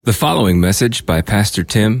The following message by Pastor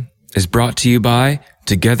Tim is brought to you by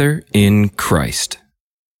Together in Christ.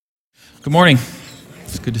 Good morning.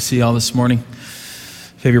 It's good to see you all this morning.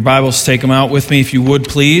 If you have your Bibles, take them out with me if you would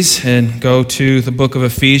please, and go to the book of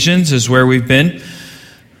Ephesians is where we've been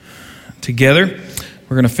together.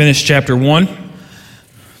 We're going to finish chapter 1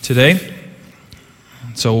 today.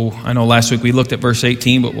 So I know last week we looked at verse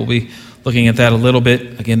 18, but we'll be looking at that a little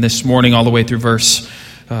bit again this morning all the way through verse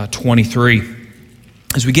 23.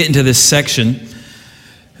 As we get into this section,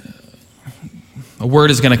 a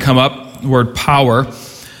word is going to come up, the word power.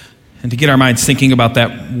 And to get our minds thinking about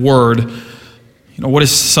that word, what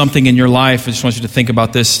is something in your life, I just want you to think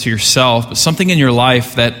about this to yourself, but something in your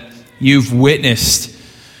life that you've witnessed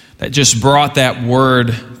that just brought that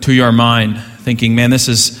word to your mind, thinking, man, this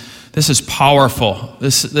is powerful.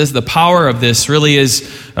 This the power of this really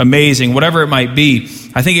is amazing, whatever it might be.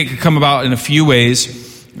 I think it could come about in a few ways.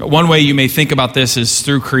 One way you may think about this is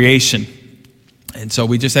through creation. And so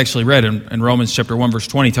we just actually read in Romans chapter 1, verse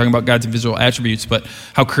 20, talking about God's invisible attributes, but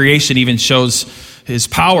how creation even shows his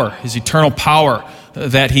power, his eternal power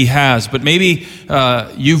that he has. But maybe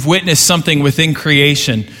you've witnessed something within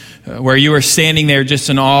creation where you were standing there just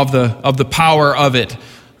in awe of the power of it. I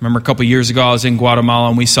remember a couple years ago I was in Guatemala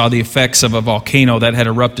and we saw the effects of a volcano that had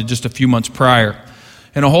erupted just a few months prior.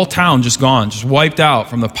 And a whole town just gone, just wiped out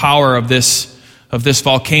from the power of this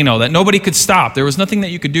volcano that nobody could stop. There was nothing that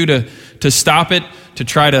you could do to stop it, to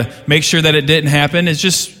try to make sure that it didn't happen. It's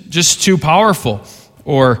just too powerful.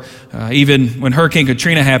 Or even when Hurricane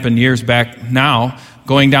Katrina happened years back now,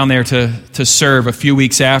 going down there to serve a few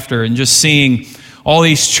weeks after and just seeing all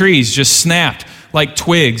these trees just snapped like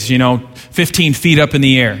twigs, 15 feet up in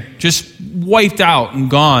the air, just wiped out and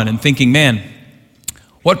gone, and thinking, man,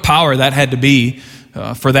 what power that had to be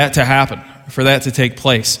for that to happen, for that to take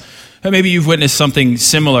place. Maybe you've witnessed something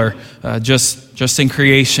similar just in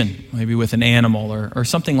creation, maybe with an animal or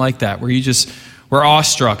something like that, where you just were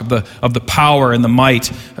awestruck of the power and the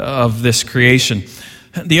might of this creation.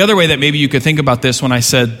 The other way that maybe you could think about this when I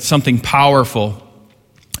said something powerful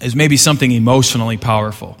is maybe something emotionally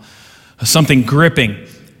powerful, something gripping,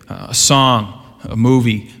 a song, a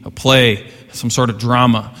movie, a play, some sort of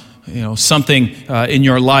drama, something in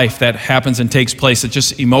your life that happens and takes place that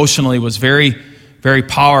just emotionally was very, very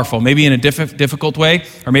powerful, maybe in a difficult way,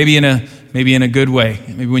 or maybe in a good way.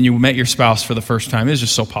 Maybe when you met your spouse for the first time, it was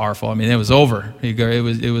just so powerful. I mean, it was over.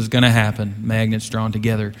 It was going to happen. Magnets drawn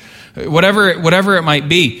together. Whatever it might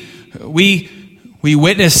be, we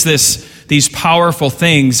witness these powerful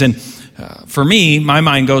things, and for me, my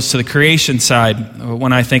mind goes to the creation side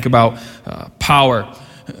when I think about power.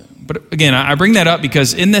 But again, I bring that up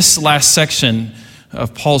because in this last section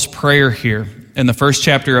of Paul's prayer here, in the first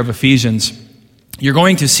chapter of Ephesians, you're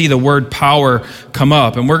going to see the word power come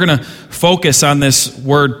up. And we're going to focus on this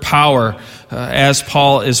word power as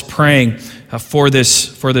Paul is praying for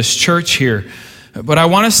this church here. But I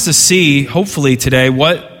want us to see, hopefully today,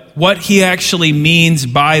 what he actually means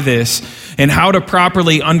by this and how to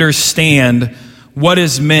properly understand what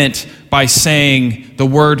is meant by saying the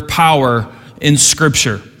word power in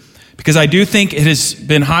Scripture. Because I do think it has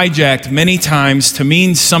been hijacked many times to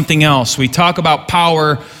mean something else. We talk about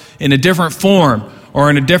power in a different form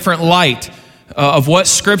or in a different light of what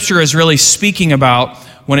Scripture is really speaking about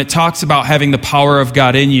when it talks about having the power of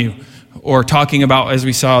God in you, or talking about, as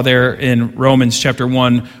we saw there in Romans chapter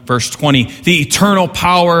 1, verse 20, the eternal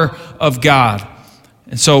power of God.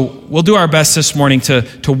 And so we'll do our best this morning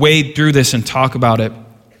to wade through this and talk about it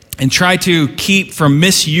and try to keep from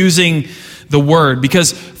misusing the word,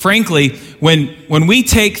 because frankly, when we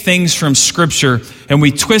take things from Scripture and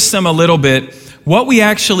we twist them a little bit, what we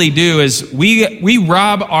actually do is we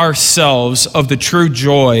rob ourselves of the true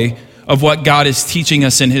joy of what God is teaching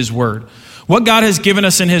us in His Word. What God has given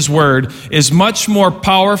us in His Word is much more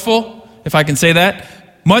powerful, if I can say that,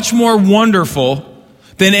 much more wonderful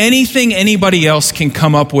than anything anybody else can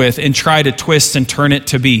come up with and try to twist and turn it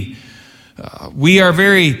to be. We are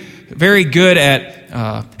very, very good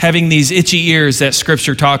at having these itchy ears that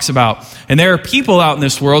Scripture talks about. And there are people out in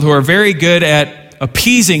this world who are very good at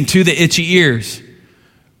appeasing to the itchy ears.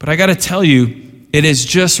 But I got to tell you, it is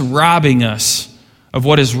just robbing us of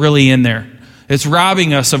what is really in there. It's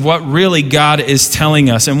robbing us of what really God is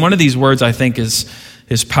telling us. And one of these words, I think, is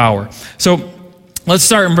power. So let's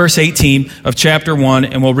start in verse 18 of chapter 1,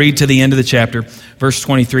 and we'll read to the end of the chapter, verse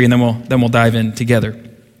 23, and then we'll dive in together.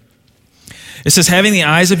 It says, having the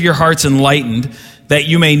eyes of your hearts enlightened, that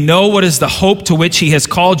you may know what is the hope to which He has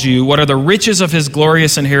called you, what are the riches of His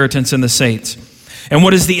glorious inheritance in the saints, and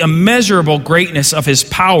what is the immeasurable greatness of His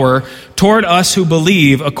power toward us who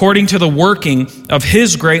believe, according to the working of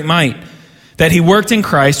His great might, that he worked in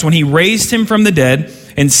Christ when he raised him from the dead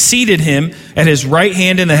and seated him at his right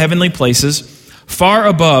hand in the heavenly places, far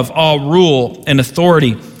above all rule and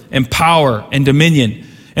authority and power and dominion,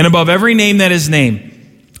 and above every name that is named,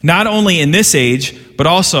 not only in this age, but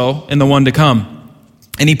also in the one to come.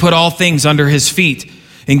 And he put all things under his feet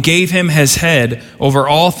and gave him his head over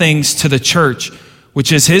all things to the church,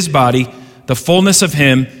 which is his body, the fullness of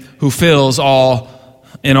him who fills all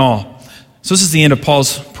in all. So this is the end of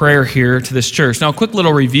Paul's prayer here to this church. Now, a quick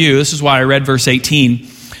little review. This is why I read verse 18,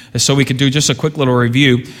 so we could do just a quick little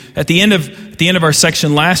review. At the end of our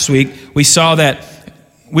section last week, we saw that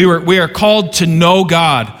we are called to know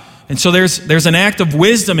God. And so there's an act of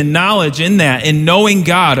wisdom and knowledge in that, in knowing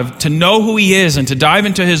God, to know who he is and to dive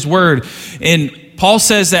into his word. And Paul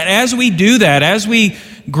says that as we do that, as we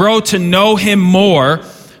grow to know him more,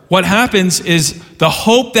 what happens is the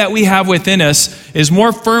hope that we have within us is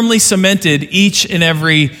more firmly cemented each and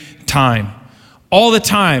every time. All the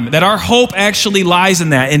time. That our hope actually lies in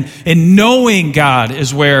that. And knowing God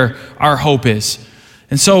is where our hope is.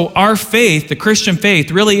 And so our faith, the Christian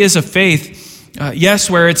faith, really is a faith, yes,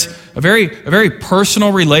 where it's a very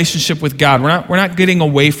personal relationship with God. We're not getting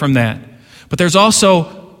away from that. But there's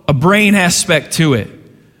also a brain aspect to it.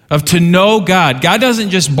 Of to know God. God doesn't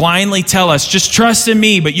just blindly tell us, just trust in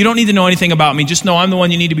me, but you don't need to know anything about me. Just know I'm the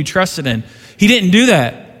one you need to be trusted in. He didn't do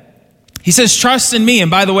that. He says, trust in me.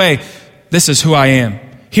 And by the way, this is who I am.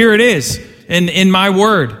 Here it is in my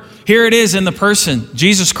word. Here it is in the person,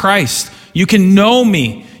 Jesus Christ. You can know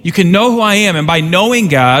me. You can know who I am. And by knowing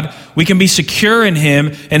God, we can be secure in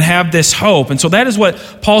him and have this hope. And so that is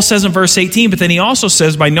what Paul says in verse 18. But then he also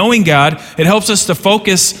says by knowing God, it helps us to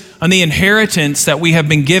focus on the inheritance that we have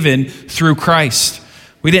been given through Christ.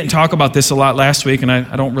 We didn't talk about this a lot last week, and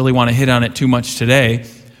I don't really want to hit on it too much today.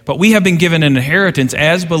 But we have been given an inheritance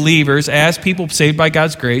as believers, as people saved by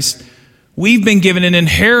God's grace. We've been given an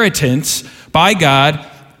inheritance by God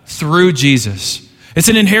through Jesus. It's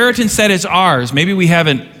an inheritance that is ours. Maybe we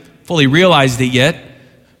haven't fully realized it yet,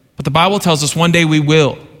 but the Bible tells us one day we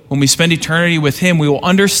will. When we spend eternity with him, we will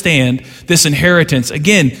understand this inheritance,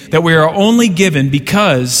 again, that we are only given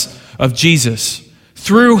because of Jesus.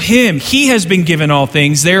 Through him, he has been given all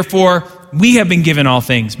things. Therefore, we have been given all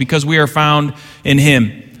things because we are found in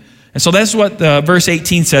him. And so that's what verse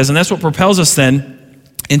 18 says, and that's what propels us then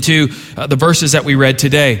into the verses that we read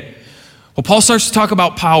today. Well, Paul starts to talk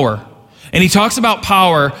about power. And he talks about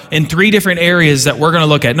power in three different areas that we're going to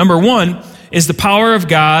look at. Number one is the power of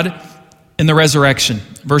God in the resurrection.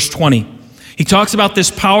 Verse 20. He talks about this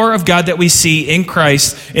power of God that we see in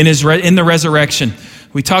Christ in the resurrection.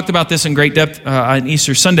 We talked about this in great depth on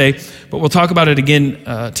Easter Sunday, but we'll talk about it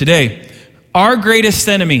again today. Our greatest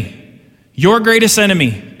enemy, your greatest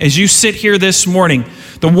enemy, as you sit here this morning,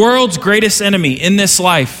 the world's greatest enemy in this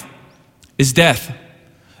life is death.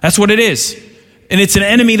 That's what it is. And it's an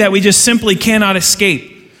enemy that we just simply cannot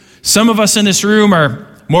escape. Some of us in this room are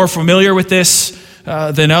more familiar with this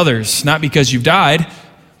than others. Not because you've died,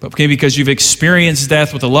 but maybe because you've experienced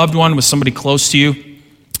death with a loved one, with somebody close to you.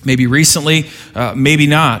 Maybe recently, maybe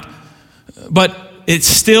not. But it's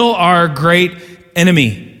still our great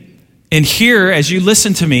enemy. And here, as you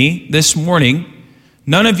listen to me this morning,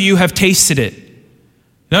 none of you have tasted it.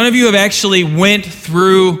 None of you have actually went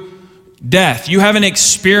through death. You haven't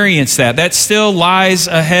experienced that. That still lies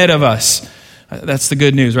ahead of us. That's the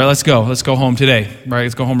good news, right? Let's go. Let's go home today, right?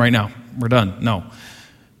 Let's go home right now. We're done. No.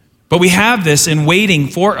 But we have this in waiting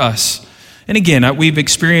for us. And again, we've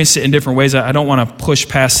experienced it in different ways. I don't want to push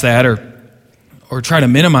past that or try to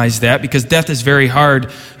minimize that, because death is very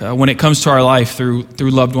hard when it comes to our life through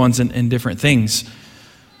loved ones and different things.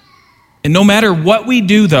 And no matter what we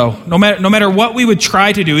do, though, no matter what we would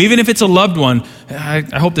try to do, even if it's a loved one, I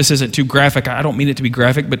hope this isn't too graphic. I don't mean it to be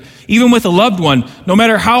graphic, but even with a loved one, no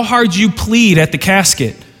matter how hard you plead at the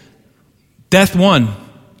casket, death won.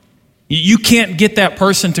 You can't get that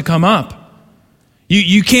person to come up.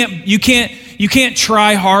 You can't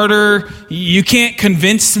try harder. You can't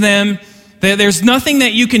convince them. There's nothing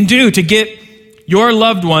that you can do to get your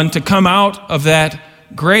loved one to come out of that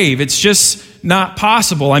grave. It's just not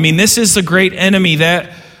possible. I mean, this is the great enemy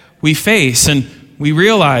that we face, and we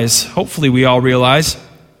realize, hopefully we all realize,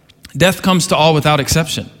 death comes to all without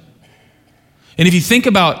exception. And if you think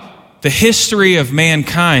about the history of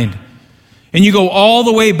mankind, and you go all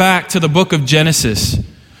the way back to the book of Genesis,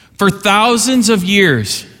 for thousands of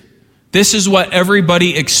years, this is what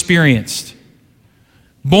everybody experienced.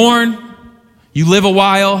 Born, you live a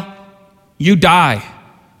while, you die.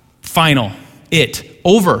 Final.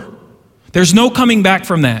 Over. There's no coming back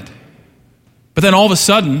from that. But then all of a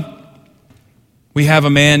sudden, we have a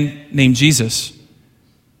man named Jesus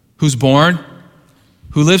who's born,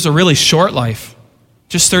 who lives a really short life,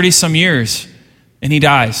 just 30 some years, and he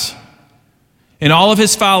dies. And all of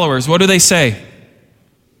his followers, what do they say?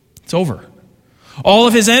 It's over. All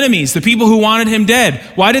of his enemies, the people who wanted him dead,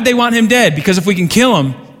 why did they want him dead? Because if we can kill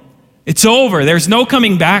him, it's over. There's no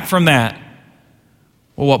coming back from that.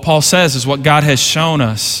 Well, what Paul says is what God has shown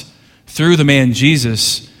us through the man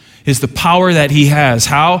Jesus is the power that he has.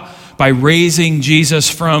 How? By raising Jesus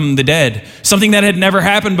from the dead. Something that had never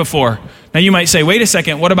happened before. Now you might say, wait a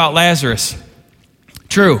second, what about Lazarus?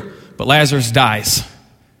 True, but Lazarus dies.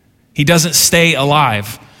 He doesn't stay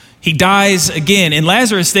alive. He dies again. And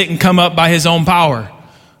Lazarus didn't come up by his own power.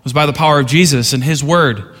 It was by the power of Jesus and his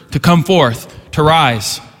word to come forth, to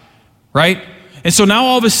rise. Right? And so now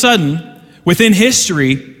all of a sudden, within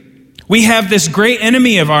history, we have this great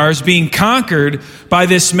enemy of ours being conquered by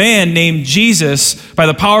this man named Jesus, by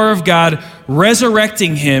the power of God,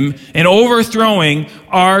 resurrecting him and overthrowing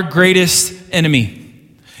our greatest enemy.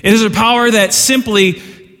 It is a power that simply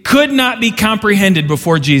could not be comprehended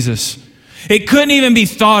before Jesus. It couldn't even be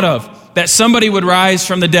thought of that somebody would rise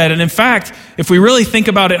from the dead. And in fact, if we really think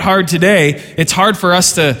about it hard today, it's hard for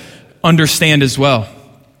us to understand as well.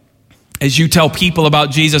 As you tell people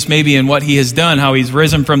about Jesus maybe and what he has done, how he's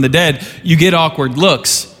risen from the dead, you get awkward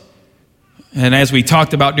looks. And as we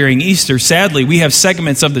talked about during Easter, sadly, we have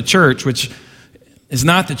segments of the church, which is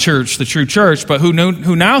not the church, the true church, but who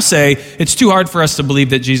now say it's too hard for us to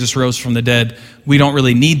believe that Jesus rose from the dead. We don't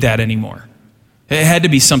really need that anymore. It had to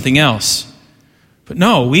be something else. But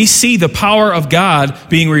no, we see the power of God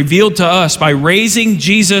being revealed to us by raising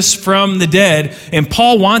Jesus from the dead. And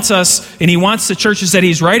Paul wants us, and he wants the churches that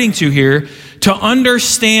he's writing to here, to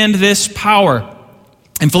understand this power.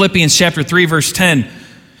 In Philippians chapter 3, verse 10,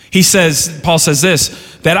 Paul says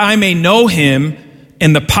this, that I may know him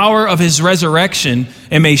in the power of his resurrection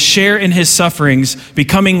and may share in his sufferings,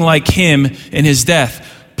 becoming like him in his death.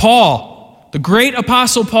 Paul, the great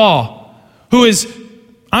apostle Paul, who is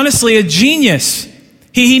honestly a genius.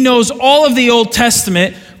 He knows all of the Old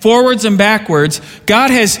Testament forwards and backwards.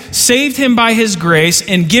 God has saved him by his grace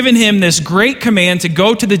and given him this great command to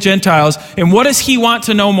go to the Gentiles. And what does he want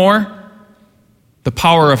to know more? The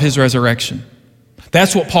power of his resurrection.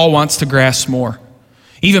 That's what Paul wants to grasp more.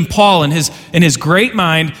 Even Paul in his great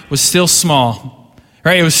mind was still small.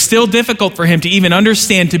 Right? It was still difficult for him to even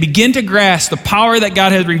understand, to begin to grasp the power that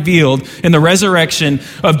God had revealed in the resurrection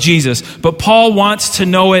of Jesus. But Paul wants to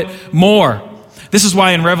know it more. This is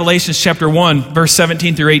why in Revelation chapter 1, verse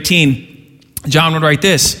 17 through 18, John would write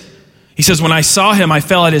this. He says, when I saw him, I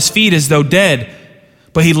fell at his feet as though dead.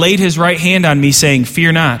 But he laid his right hand on me, saying,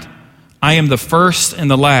 fear not. I am the first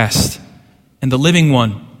and the last and the living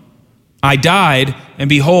one. I died, and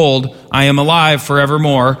behold, I am alive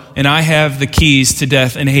forevermore, and I have the keys to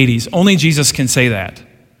death and Hades. Only Jesus can say that.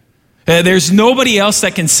 There's nobody else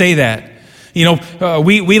that can say that. You know,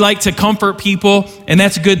 we like to comfort people, and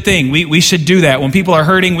that's a good thing. We should do that. When people are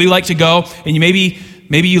hurting, we like to go, and maybe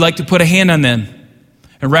you like to put a hand on them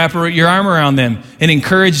and wrap your arm around them and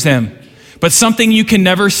encourage them. But something you can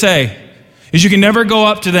never say is you can never go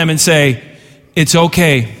up to them and say, it's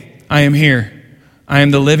okay, I am here. I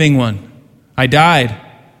am the living one. I died,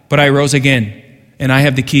 but I rose again, and I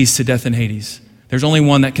have the keys to death and Hades. There's only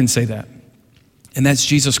one that can say that, and that's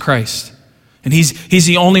Jesus Christ. And he's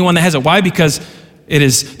the only one that has it. Why? Because it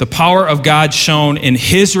is the power of God shown in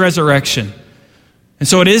his resurrection. And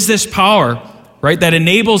so it is this power, right, that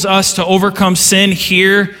enables us to overcome sin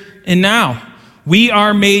here and now. We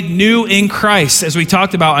are made new in Christ, as we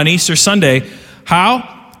talked about on Easter Sunday.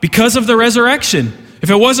 How? Because of the resurrection. If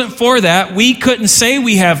it wasn't for that, we couldn't say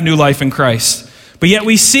we have new life in Christ. But yet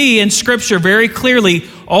we see in Scripture very clearly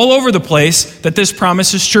all over the place that this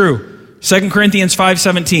promise is true. 2 Corinthians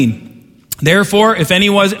 5:17. Therefore, if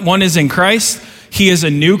anyone is in Christ, he is a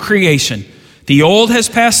new creation. The old has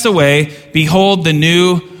passed away. Behold, the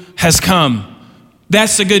new has come.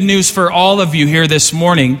 That's the good news for all of you here this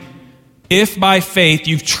morning. If by faith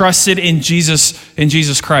you've trusted in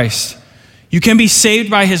Jesus Christ, you can be saved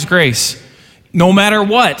by his grace. No matter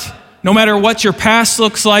what your past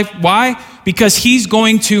looks like. Why? Because he's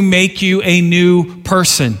going to make you a new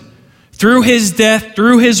person. Through his death,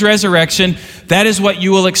 through his resurrection, that is what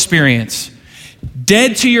you will experience.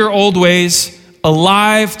 Dead to your old ways,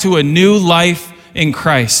 alive to a new life in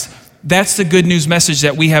Christ. That's the good news message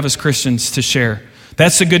that we have as Christians to share.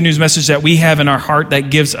 That's the good news message that we have in our heart that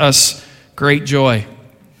gives us great joy.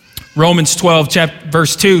 Romans 12,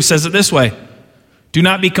 verse 2 says it this way. Do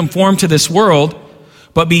not be conformed to this world,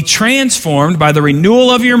 but be transformed by the renewal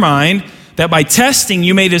of your mind, that by testing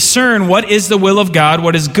you may discern what is the will of God,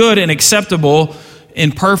 what is good and acceptable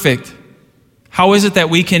and perfect. How is it that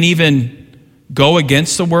we can even go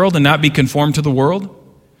against the world and not be conformed to the world?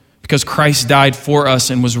 Because Christ died for us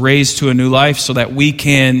and was raised to a new life so that we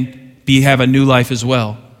can have a new life as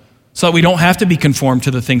well. So that we don't have to be conformed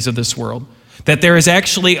to the things of this world. That there is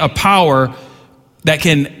actually a power that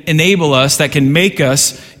can enable us, that can make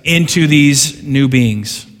us into these new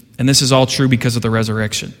beings. And this is all true because of the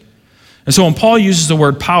resurrection. And so when Paul uses the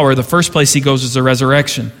word power, the first place he goes is the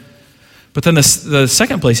resurrection. But then the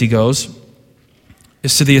second place he goes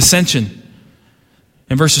is to the ascension.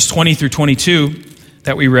 In verses 20 through 22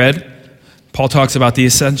 that we read, Paul talks about the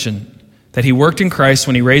ascension. That he worked in Christ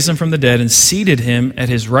when he raised him from the dead and seated him at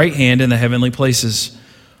his right hand in the heavenly places,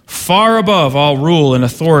 far above all rule and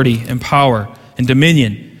authority and power and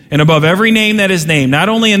dominion, and above every name that is named, not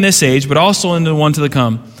only in this age, but also in the one to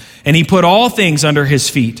come. And he put all things under his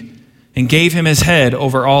feet and gave him his head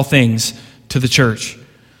over all things to the church.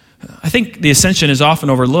 I think the ascension is often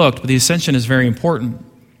overlooked, but the ascension is very important.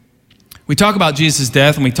 We talk about Jesus'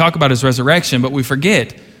 death and we talk about his resurrection, but we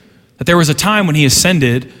forget that there was a time when he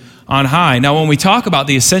ascended on high. Now, when we talk about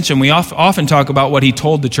the ascension, we often talk about what he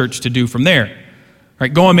told the church to do from there.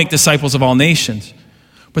 Right? Go and make disciples of all nations.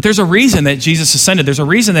 But there's a reason that Jesus ascended. There's a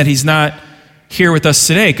reason that he's not here with us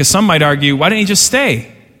today. Because some might argue, why didn't he just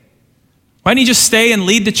stay? Why didn't he just stay and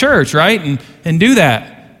lead the church, right? And do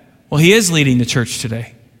that? Well, he is leading the church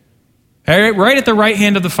today. Right at the right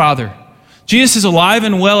hand of the Father. Jesus is alive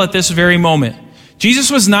and well at this very moment. Jesus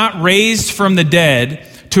was not raised from the dead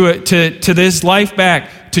to this life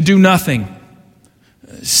back to do nothing.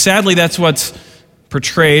 Sadly, that's what's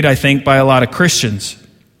portrayed, I think, by a lot of Christians.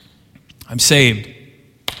 I'm saved.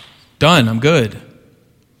 Done. I'm good.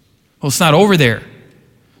 Well, it's not over there.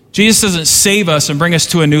 Jesus doesn't save us and bring us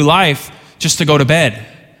to a new life just to go to bed,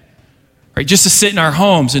 right? Just to sit in our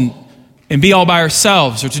homes and be all by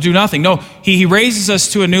ourselves or to do nothing. No, he raises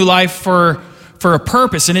us to a new life for a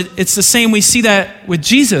purpose. And it's the same. We see that with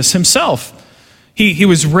Jesus himself. He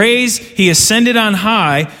was raised, he ascended on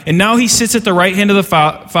high, and now he sits at the right hand of the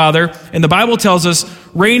Father, and the Bible tells us,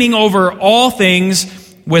 reigning over all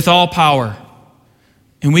things with all power.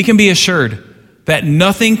 And we can be assured that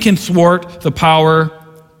nothing can thwart the power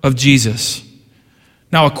of Jesus.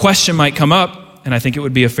 Now, a question might come up, and I think it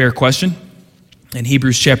would be a fair question. In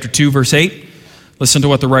Hebrews chapter 2, verse 8, listen to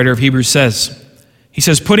what the writer of Hebrews says. He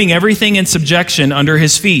says, putting everything in subjection under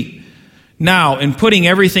his feet. Now, in putting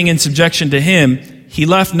everything in subjection to him, he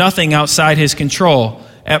left nothing outside his control.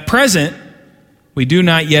 At present, we do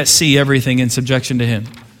not yet see everything in subjection to him.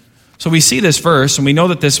 So we see this verse, and we know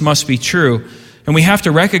that this must be true. And we have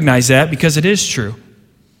to recognize that because it is true.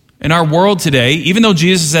 In our world today, even though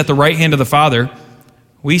Jesus is at the right hand of the Father,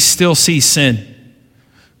 we still see sin.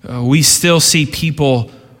 We still see people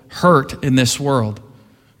hurt in this world.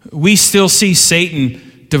 We still see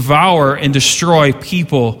Satan devour and destroy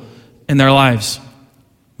people in their lives.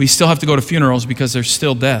 We still have to go to funerals because there's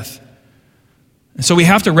still death. And so we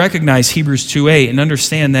have to recognize Hebrews 2:8 and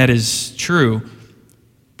understand that is true.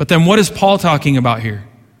 But then what is Paul talking about here?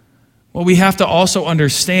 Well, we have to also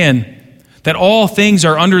understand that all things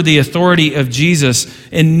are under the authority of Jesus,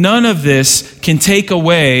 and none of this can take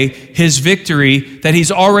away his victory that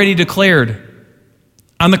he's already declared.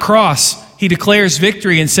 On the cross, he declares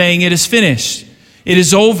victory in saying, it is finished. It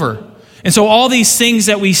is over. And so all these things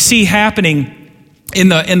that we see happening in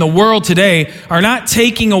the world today are not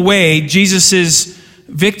taking away Jesus'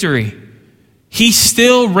 victory. He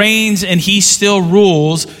still reigns and he still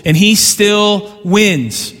rules and he still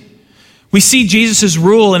wins. We see Jesus'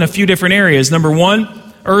 rule in a few different areas. Number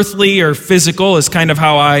one, earthly or physical is kind of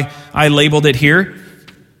how I labeled it here.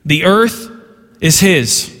 The earth is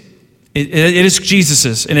his. It is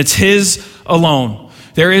Jesus's, and it's his alone.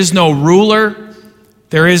 There is no ruler.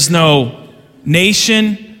 There is no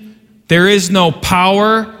nation. There is no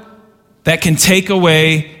power that can take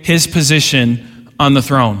away his position on the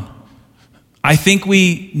throne. I think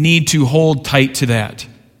we need to hold tight to that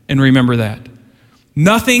and remember that.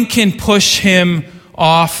 Nothing can push him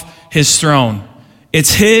off his throne.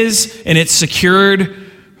 It's his and it's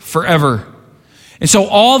secured forever. And so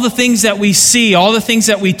all the things that we see, all the things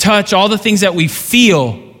that we touch, all the things that we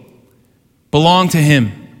feel belong to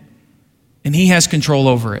him. And he has control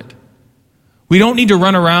over it. We don't need to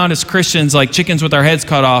run around as Christians like chickens with our heads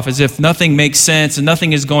cut off as if nothing makes sense and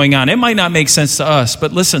nothing is going on. It might not make sense to us,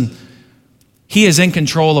 but listen, he is in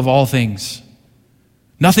control of all things.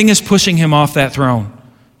 Nothing is pushing him off that throne.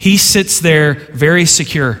 He sits there very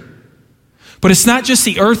secure. But it's not just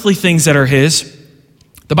the earthly things that are his.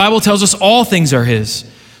 The Bible tells us all things are his.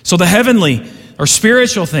 So the heavenly or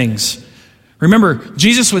spiritual things. Remember,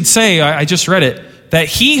 Jesus would say, I just read it, that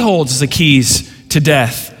he holds the keys to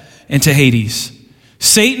death into Hades.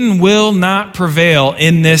 Satan will not prevail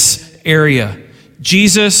in this area.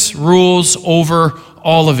 Jesus rules over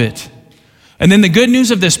all of it. And then the good news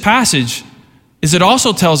of this passage is it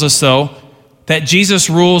also tells us, though, that Jesus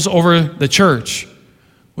rules over the church,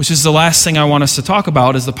 which is the last thing I want us to talk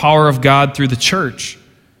about, is the power of God through the church.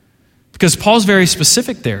 Because Paul's very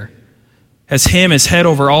specific there, as him as head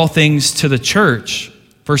over all things to the church.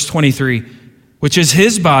 Verse 23, which is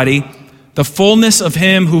his body, the fullness of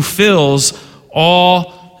him who fills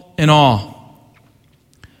all in all.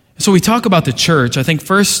 So we talk about the church. I think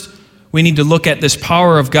first we need to look at this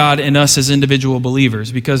power of God in us as individual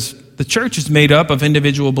believers, because the church is made up of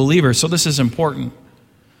individual believers, so this is important.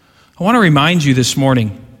 I want to remind you this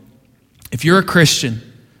morning, if you're a Christian,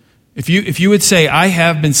 if you would say, I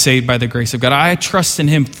have been saved by the grace of God, I trust in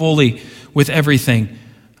him fully with everything,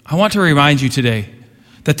 I want to remind you today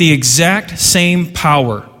that the exact same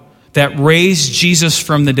power that raised Jesus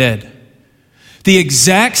from the dead, the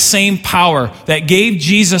exact same power that gave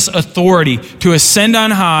Jesus authority to ascend on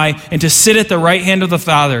high and to sit at the right hand of the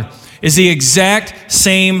Father, is the exact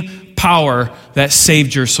same power that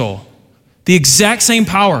saved your soul. The exact same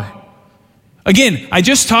power. Again, I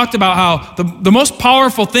just talked about how the most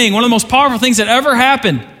powerful thing, one of the most powerful things that ever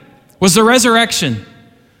happened was the resurrection.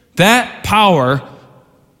 That power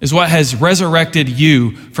is what has resurrected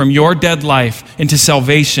you from your dead life into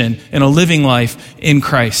salvation and a living life in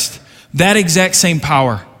Christ. That exact same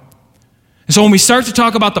power. And so when we start to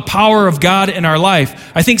talk about the power of God in our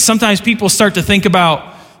life, I think sometimes people start to think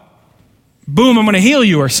about, boom, I'm going to heal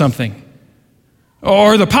you or something.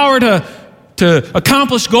 Or the power to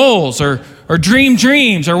accomplish goals or dream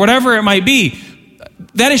dreams or whatever it might be.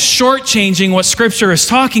 That is shortchanging what Scripture is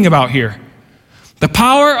talking about here. The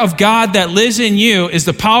power of God that lives in you is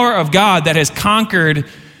the power of God that has conquered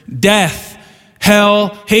death, hell,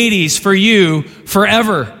 Hades for you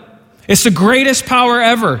forever. It's the greatest power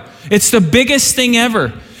ever. It's the biggest thing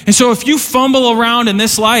ever. And so if you fumble around in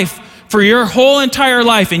this life for your whole entire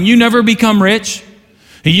life and you never become rich,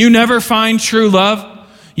 and you never find true love,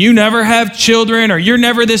 you never have children, or you're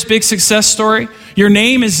never this big success story, your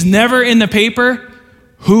name is never in the paper,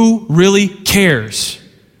 who really cares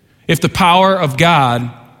if the power of God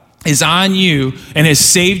is on you and has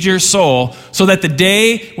saved your soul so that the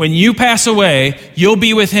day when you pass away, you'll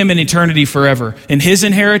be with him in eternity forever. And his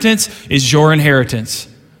inheritance is your inheritance.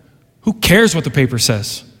 Who cares what the paper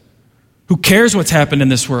says? Who cares what's happened in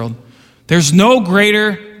this world? There's no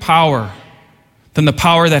greater power than the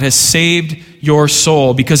power that has saved your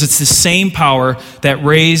soul, because it's the same power that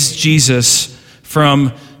raised Jesus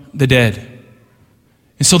from the dead.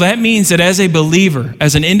 And so that means that as a believer,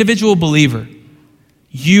 as an individual believer,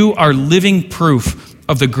 you are living proof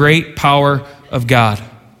of the great power of God.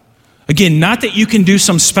 Again, not that you can do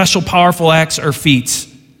some special powerful acts or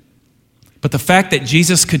feats, but the fact that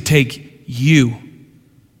Jesus could take you,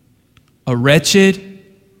 a wretched,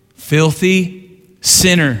 filthy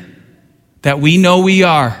sinner that we know we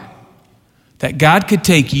are, that God could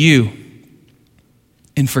take you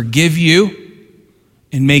and forgive you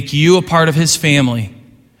and make you a part of his family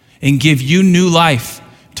and give you new life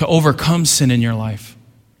to overcome sin in your life.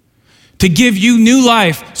 To give you new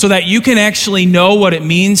life so that you can actually know what it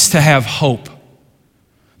means to have hope.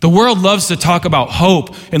 The world loves to talk about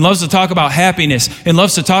hope and loves to talk about happiness and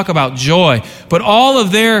loves to talk about joy. But all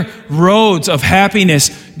of their roads of happiness,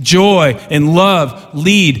 joy, and love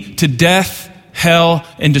lead to death, hell,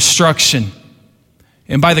 and destruction.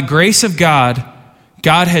 And by the grace of God,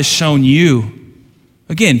 God has shown you,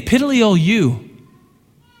 again, piddly old you,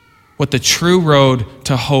 what the true road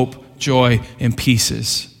to hope, joy, and peace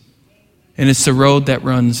is. And it's the road that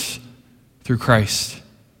runs through Christ.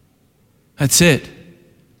 That's it.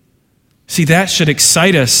 See, that should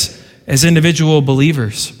excite us as individual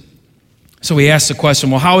believers. So we ask the question,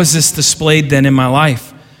 well, how is this displayed then in my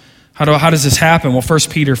life? How does this happen? Well, 1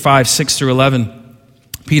 Peter 5, 6 through 11,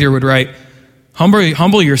 Peter would write,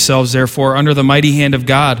 Humble yourselves, therefore, under the mighty hand of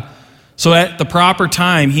God, so at the proper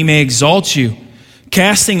time he may exalt you,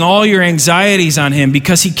 casting all your anxieties on him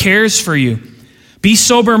because he cares for you. Be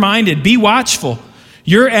sober-minded, be watchful.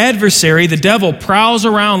 Your adversary, the devil, prowls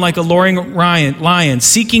around like a roaring lion,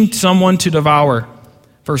 seeking someone to devour.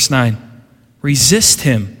 Verse 9, resist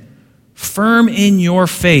him, firm in your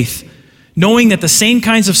faith, knowing that the same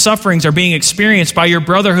kinds of sufferings are being experienced by your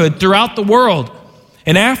brotherhood throughout the world.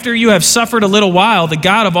 And after you have suffered a little while, the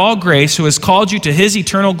God of all grace, who has called you to his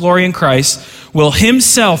eternal glory in Christ, will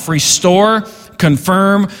himself restore,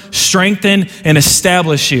 confirm, strengthen, and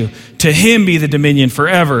establish you. To him be the dominion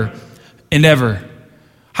forever and ever.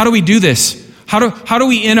 How do we do this? How do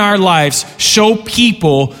we in our lives show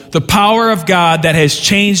people the power of God that has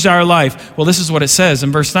changed our life? Well, this is what it says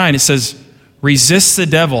in verse 9. It says, resist the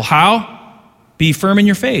devil. How? Be firm in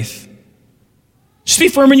your faith. Just be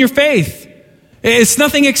firm in your faith. It's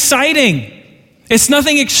nothing exciting. It's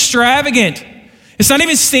nothing extravagant. It's not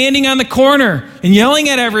even standing on the corner and yelling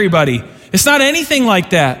at everybody. It's not anything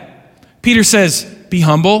like that. Peter says, be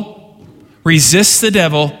humble, resist the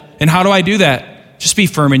devil. And how do I do that? Just be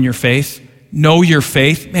firm in your faith. Know your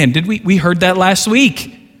faith. Man, we heard that last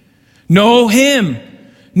week. Know him.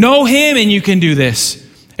 Know him and you can do this.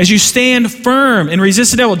 As you stand firm and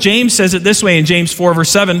resist the devil. James says it this way in James 4 verse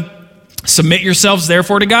 7. Submit yourselves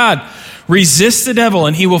therefore to God. Resist the devil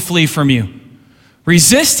and he will flee from you.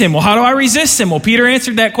 Resist him. Well, how do I resist him? Well, Peter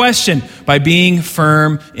answered that question by being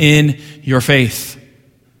firm in your faith.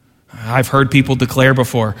 I've heard people declare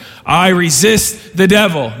before, I resist the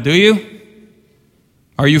devil. Do you?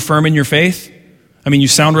 Are you firm in your faith? I mean, you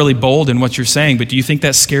sound really bold in what you're saying, but do you think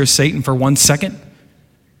that scares Satan for 1 second?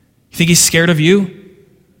 You think he's scared of you?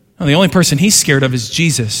 No, the only person he's scared of is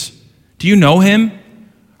Jesus. Do you know him?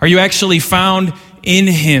 Are you actually found in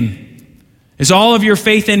him? Is all of your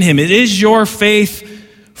faith in him? Is your faith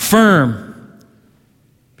firm?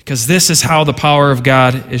 Because this is how the power of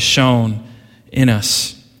God is shown in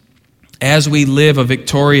us. As we live a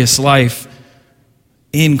victorious life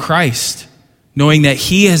in Christ, knowing that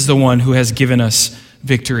he is the one who has given us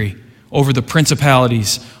victory over the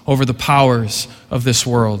principalities, over the powers of this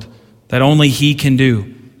world, that only he can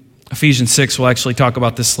do. Ephesians 6, we'll actually talk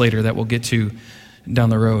about this later, that we'll get to down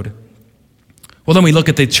the road. Well, then we look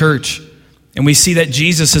at the church, and we see that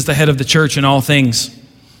Jesus is the head of the church in all things.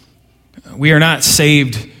 We are not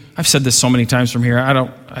saved. I've said this so many times from here.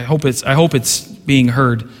 I hope it's being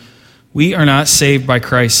heard. We are not saved by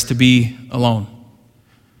Christ to be alone.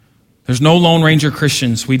 There's no Lone Ranger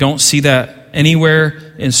Christians. We don't see that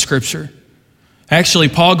anywhere in Scripture. Actually,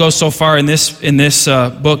 Paul goes so far in this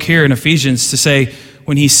book here in Ephesians to say,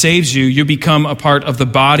 when he saves you, you become a part of the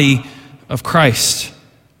body of Christ.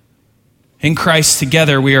 In Christ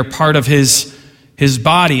together, we are part of his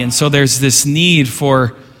body, and so there's this need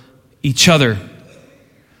for each other.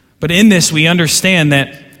 But in this, we understand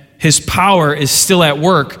that his power is still at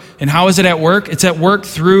work. And how is it at work? It's at work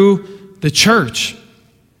through the church.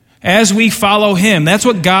 As we follow him, that's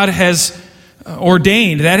what God has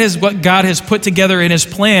ordained. That is what God has put together in his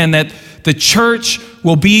plan, that the church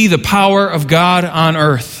will be the power of God on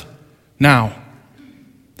earth now.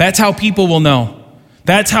 That's how people will know.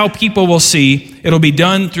 That's how people will see. It'll be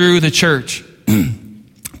done through the church.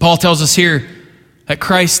 Paul tells us here that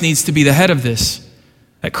Christ needs to be the head of this.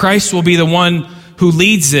 That Christ will be the one who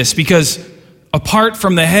leads this, because apart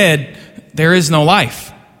from the head, there is no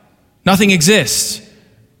life. Nothing exists.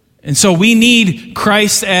 And so we need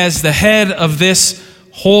Christ as the head of this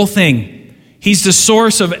whole thing. He's the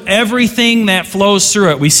source of everything that flows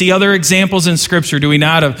through it. We see other examples in Scripture, do we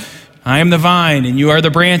not, of I am the vine and you are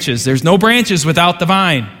the branches. There's no branches without the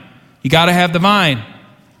vine. You got to have the vine.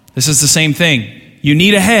 This is the same thing. You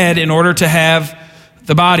need a head in order to have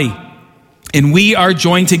the body. And we are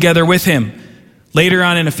joined together with him. Later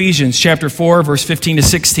on in Ephesians chapter 4, verse 15 to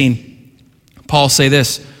 16, Paul say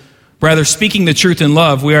this, rather, speaking the truth in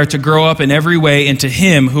love, we are to grow up in every way into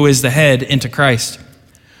him who is the head, into Christ,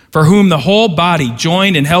 for whom the whole body,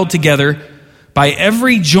 joined and held together by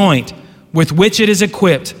every joint with which it is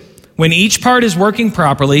equipped, when each part is working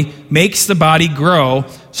properly, makes the body grow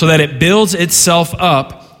so that it builds itself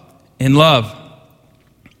up in love.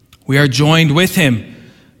 We are joined with him,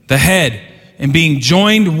 the head, and being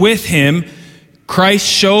joined with him, Christ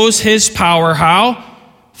shows his power how?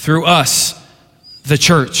 Through us, the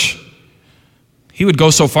church. He would go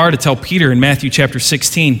so far to tell Peter in Matthew chapter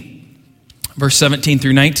 16, verse 17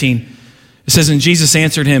 through 19. It says, and Jesus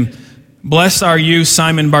answered him, blessed are you,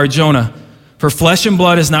 Simon Bar-Jonah, for flesh and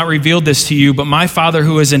blood has not revealed this to you, but my Father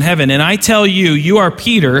who is in heaven. And I tell you, you are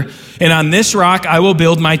Peter, and on this rock I will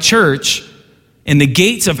build my church, and the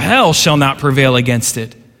gates of hell shall not prevail against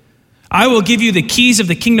it. I will give you the keys of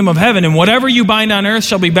the kingdom of heaven, and whatever you bind on earth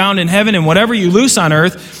shall be bound in heaven, and whatever you loose on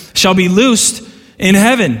earth shall be loosed in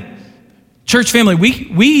heaven. Church family,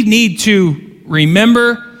 we need to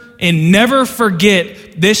remember and never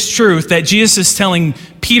forget this truth that Jesus is telling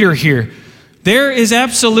Peter here. There is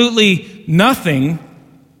absolutely nothing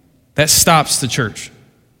that stops the church.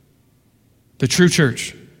 The true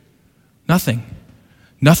church. Nothing.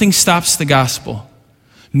 Nothing stops the gospel.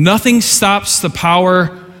 Nothing stops the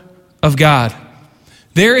power of God.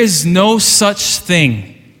 There is no such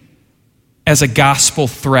thing as a gospel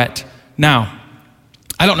threat. Now,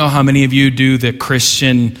 I don't know how many of you do the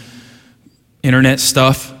Christian internet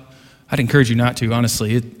stuff. I'd encourage you not to,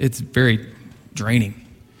 honestly. It's very draining.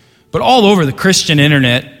 But all over the Christian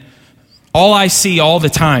internet, all I see all the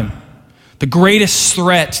time, the greatest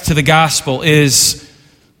threat to the gospel is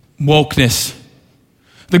wokeness.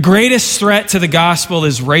 The greatest threat to the gospel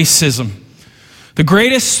is racism. The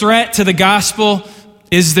greatest threat to the gospel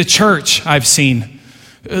is the church, I've seen.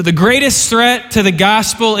 The greatest threat to the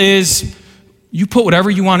gospel is you put whatever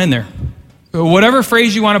you want in there. Whatever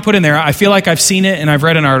phrase you want to put in there, I feel like I've seen it and I've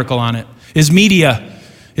read an article on it. Is media,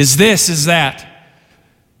 is this, is that.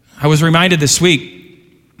 I was reminded this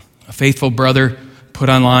week, a faithful brother put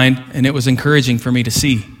online, and it was encouraging for me to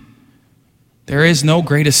see. There is no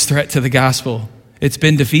greatest threat to the gospel. It's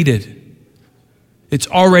been defeated. It's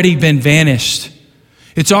already been vanished.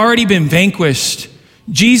 It's already been vanquished.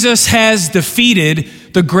 Jesus has defeated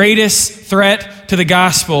the greatest threat to the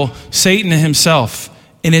gospel, Satan himself,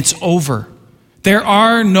 and it's over. There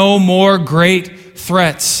are no more great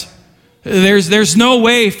threats. There's no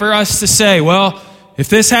way for us to say, well, if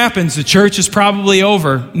this happens, the church is probably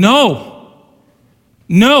over. No.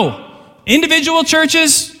 Individual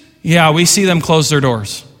churches, yeah, we see them close their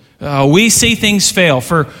doors. We see things fail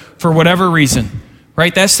for whatever reason,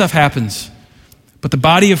 right? That stuff happens. But the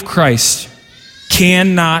body of Christ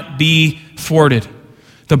cannot be thwarted.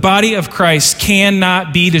 The body of Christ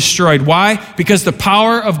cannot be destroyed. Why? Because the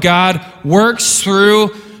power of God works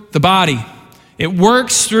through the body. It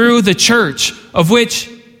works through the church, of which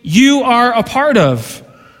you are a part of.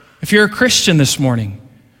 If you're a Christian this morning,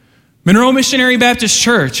 Monroe Missionary Baptist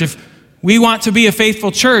Church, if we want to be a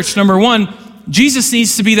faithful church, number one, Jesus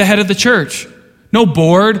needs to be the head of the church. No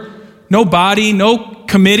board, no body, no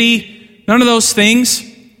committee, none of those things.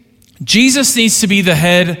 Jesus needs to be the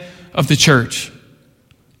head of the church.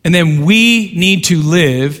 And then we need to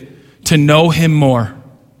live to know him more,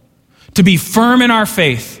 to be firm in our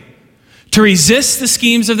faith, to resist the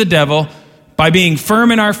schemes of the devil by being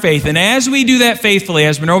firm in our faith. And as we do that faithfully,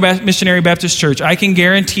 as Monroe Missionary Baptist Church, I can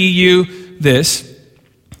guarantee you this,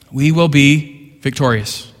 we will be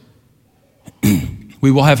victorious. We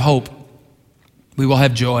will have hope. We will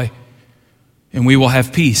have joy. And we will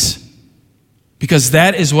have peace. Because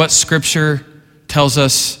that is what Scripture tells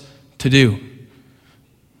us to do.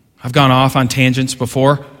 I've gone off on tangents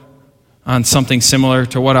before on something similar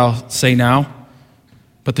to what I'll say now.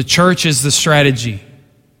 But the church is the strategy.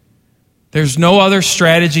 There's no other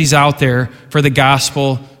strategies out there for the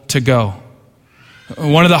gospel to go.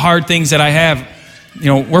 One of the hard things that I have,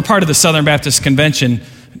 we're part of the Southern Baptist Convention.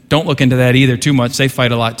 Don't look into that either too much. They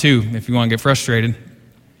fight a lot too, if you want to get frustrated.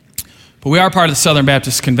 But we are part of the Southern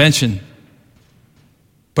Baptist Convention.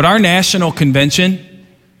 But our national convention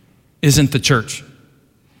isn't the church.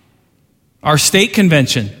 Our state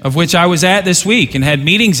convention, of which I was at this week and had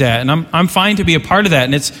meetings at, and I'm fine to be a part of that,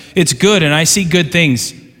 and it's good, and I see good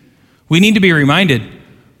things. We need to be reminded,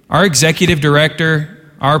 our executive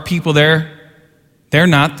director, our people there, they're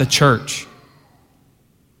not the church.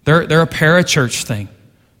 They're a parachurch thing.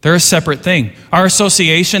 They're a separate thing. Our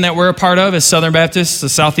association that we're a part of is Southern Baptist, the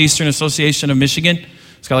Southeastern Association of Michigan.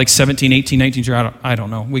 It's got like 17, 18, 19 churches. I don't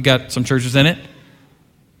know. We got some churches in it.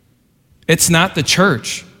 It's not the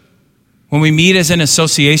church. When we meet as an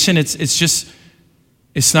association,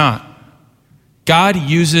 it's not. God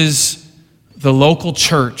uses the local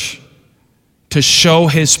church to show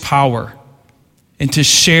his power and to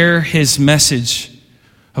share his message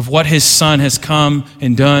of what his son has come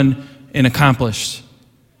and done and accomplished.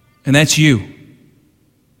 And that's you.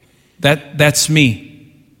 That's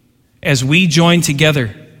me. As we join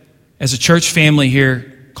together as a church family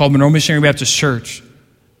here called Monroe Missionary Baptist Church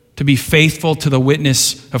to be faithful to the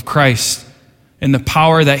witness of Christ and the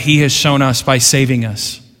power that he has shown us by saving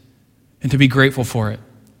us, and to be grateful for it.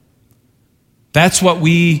 That's what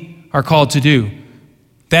we are called to do.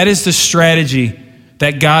 That is the strategy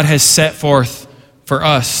that God has set forth for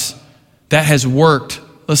us that has worked.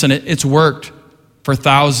 Listen, it's worked for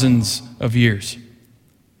thousands of years.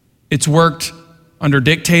 It's worked under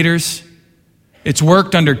dictators. It's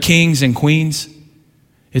worked under kings and queens.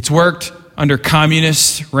 It's worked under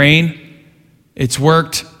communist reign. It's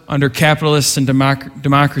worked under capitalists and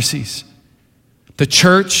democracies. The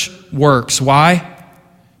church works. Why?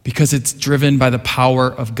 Because it's driven by the power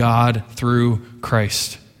of God through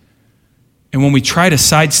Christ. And when we try to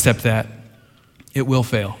sidestep that, it will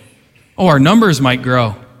fail. Oh, our numbers might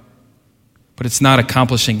grow, but it's not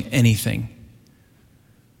accomplishing anything.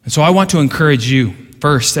 And so I want to encourage you,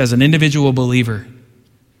 first, as an individual believer,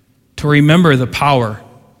 to remember the power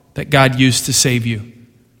that God used to save you.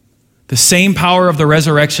 The same power of the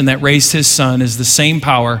resurrection that raised his son is the same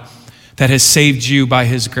power that has saved you by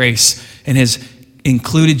his grace and has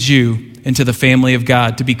included you into the family of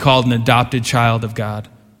God, to be called an adopted child of God,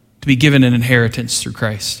 to be given an inheritance through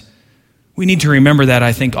Christ. We need to remember that,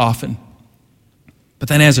 I think, often. But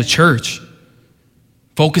then as a church,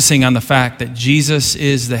 focusing on the fact that Jesus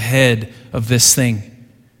is the head of this thing.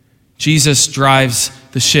 Jesus drives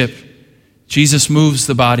the ship. Jesus moves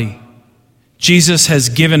the body. Jesus has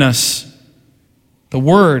given us the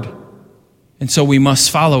word, and so we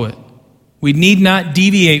must follow it. We need not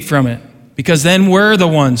deviate from it, because then we're the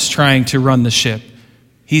ones trying to run the ship.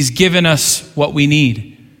 He's given us what we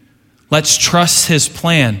need. Let's trust his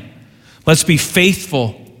plan. Let's be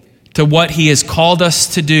faithful to what he has called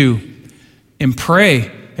us to do, and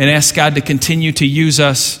pray and ask God to continue to use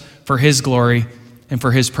us for his glory and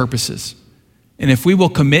for his purposes. And if we will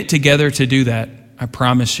commit together to do that, I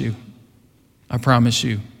promise you,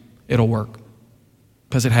 it'll work.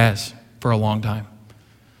 Because it has for a long time.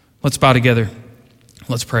 Let's bow together.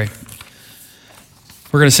 Let's pray.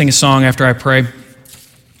 We're going to sing a song after I pray.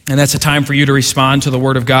 And that's a time for you to respond to the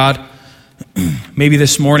word of God. Maybe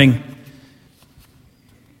this morning,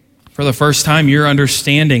 for the first time, you're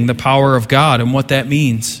understanding the power of God and what that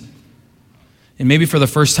means. And maybe for the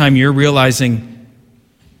first time, you're realizing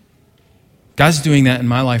God's doing that in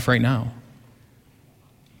my life right now.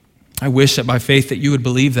 I wish that by faith that you would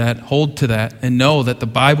believe that, hold to that, and know that the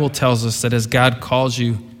Bible tells us that as God calls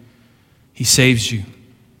you, he saves you.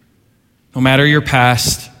 No matter your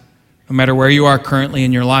past, no matter where you are currently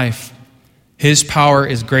in your life, his power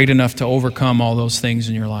is great enough to overcome all those things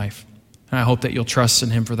in your life. And I hope that you'll trust in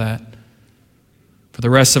him for that. For the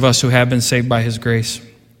rest of us who have been saved by his grace,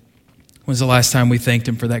 when's the last time we thanked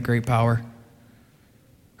him for that great power?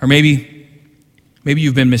 Or maybe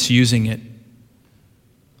you've been misusing it.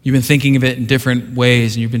 You've been thinking of it in different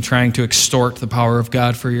ways, and you've been trying to extort the power of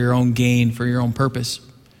God for your own gain, for your own purpose.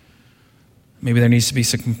 Maybe there needs to be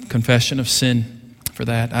some confession of sin for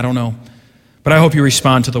that. I don't know. But I hope you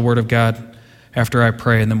respond to the word of God after I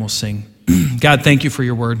pray, and then we'll sing. God, thank you for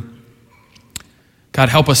your word. God,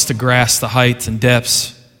 help us to grasp the heights and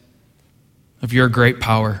depths of your great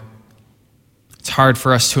power. It's hard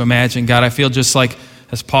for us to imagine. God, I feel just like,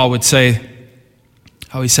 as Paul would say,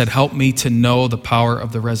 how he said, help me to know the power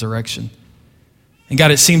of the resurrection. And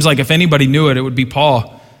God, it seems like if anybody knew it, it would be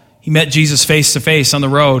Paul. He met Jesus face to face on the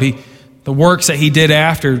road. The works that he did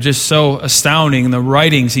after, just so astounding. And the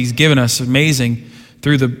writings he's given us, amazing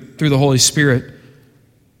through the Holy Spirit.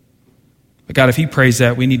 But God, if he prays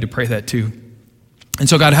that, we need to pray that too. And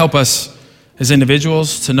so God, help us as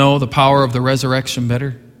individuals to know the power of the resurrection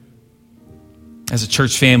better. As a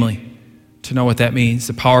church family, to know what that means,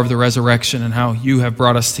 the power of the resurrection and how you have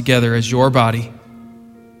brought us together as your body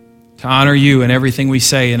to honor you in everything we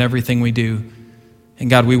say and everything we do. And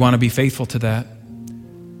God, we want to be faithful to that.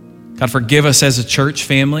 God, forgive us as a church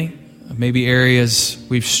family of maybe areas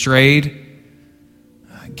we've strayed.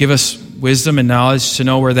 Give us wisdom and knowledge to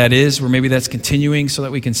know where that is, where maybe that's continuing so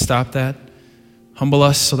that we can stop that. Humble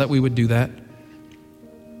us so that we would do that.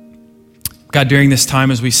 God, during this time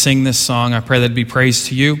as we sing this song, I pray that it be praise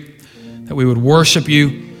to you, that we would worship you,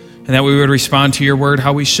 and that we would respond to your word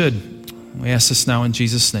how we should. We ask this now in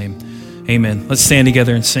Jesus' name. Amen. Let's stand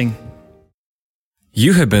together and sing.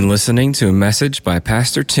 You have been listening to a message by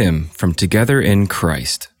Pastor Tim from Together in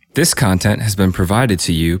Christ. This content has been provided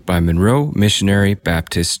to you by Monroe Missionary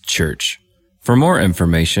Baptist Church. For more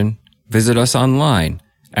information, visit us online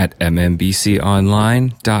at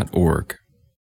mmbconline.org.